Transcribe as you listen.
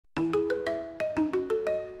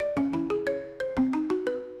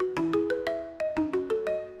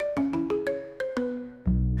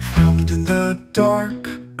dark,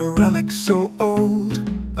 a relic so old,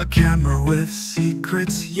 a camera with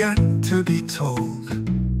secrets yet to be told.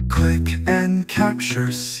 Click and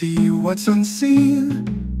capture, see what's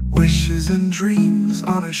unseen, wishes and dreams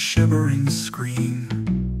on a shimmering screen.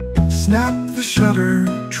 Snap the shutter,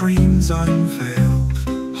 dreams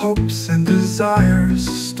unveiled, hopes and desires,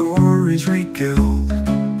 stories reguiled.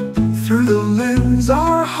 Through the lens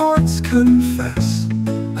our hearts confess,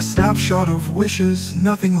 a snapshot of wishes,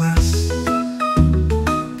 nothing less.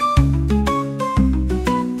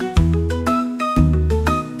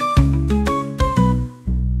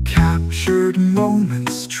 Captured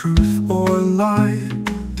moments, truth or lie,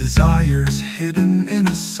 desires hidden in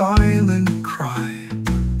a silent cry.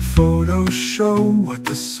 Photos show what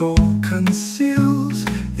the soul conceals,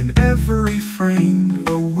 in every frame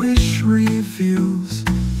a wish reveals.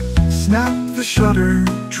 Snap the shutter,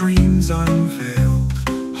 dreams unveiled,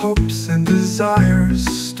 hopes and desires,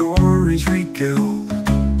 stories reguiled.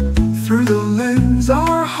 Through the lens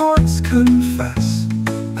our hearts confess,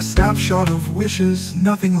 a snapshot of wishes,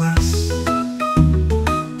 nothing less.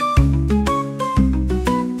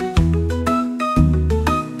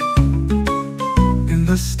 In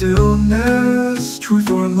the stillness, truth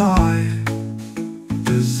or lie,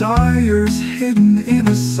 desires hidden in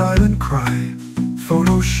a silent cry.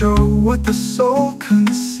 Photos show what the soul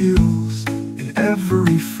conceals, in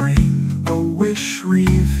every frame a wish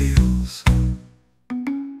reveals.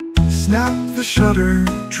 Snap the shutter,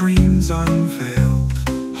 dreams unveiled,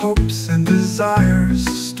 hopes and desires,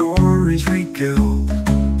 stories reguiled.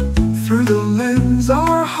 Through the lens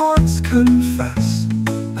our hearts confess,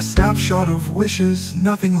 a snapshot of wishes,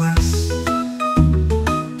 nothing less.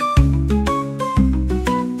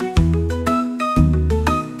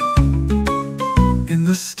 In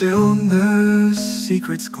the stillness,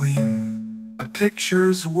 secrets gleam, a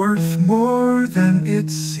picture's worth more than it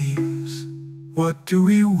seems. What do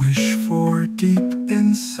we wish for deep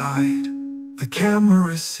inside? The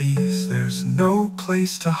camera sees there's no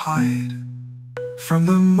place to hide. From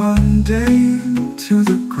the mundane to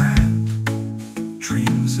the grand,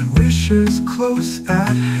 dreams and wishes close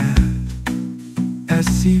at hand.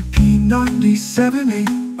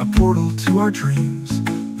 SCP-97-8, a portal to our dreams,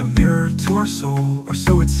 a mirror to our soul, or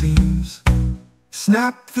so it seems.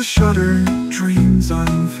 Snap the shutter, dreams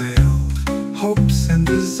unveiled, hopes and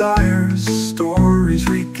desires, stories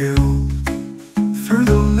reguiled. Through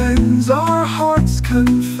the lens our hearts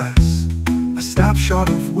confess, a snapshot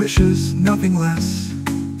of wishes, nothing less.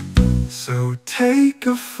 So take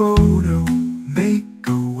a photo, make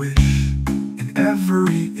a wish, in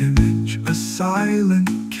every image a silent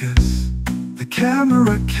kiss. The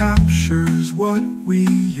camera captures what we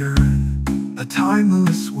yearn, a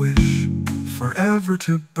timeless wish, forever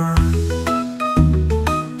to burn.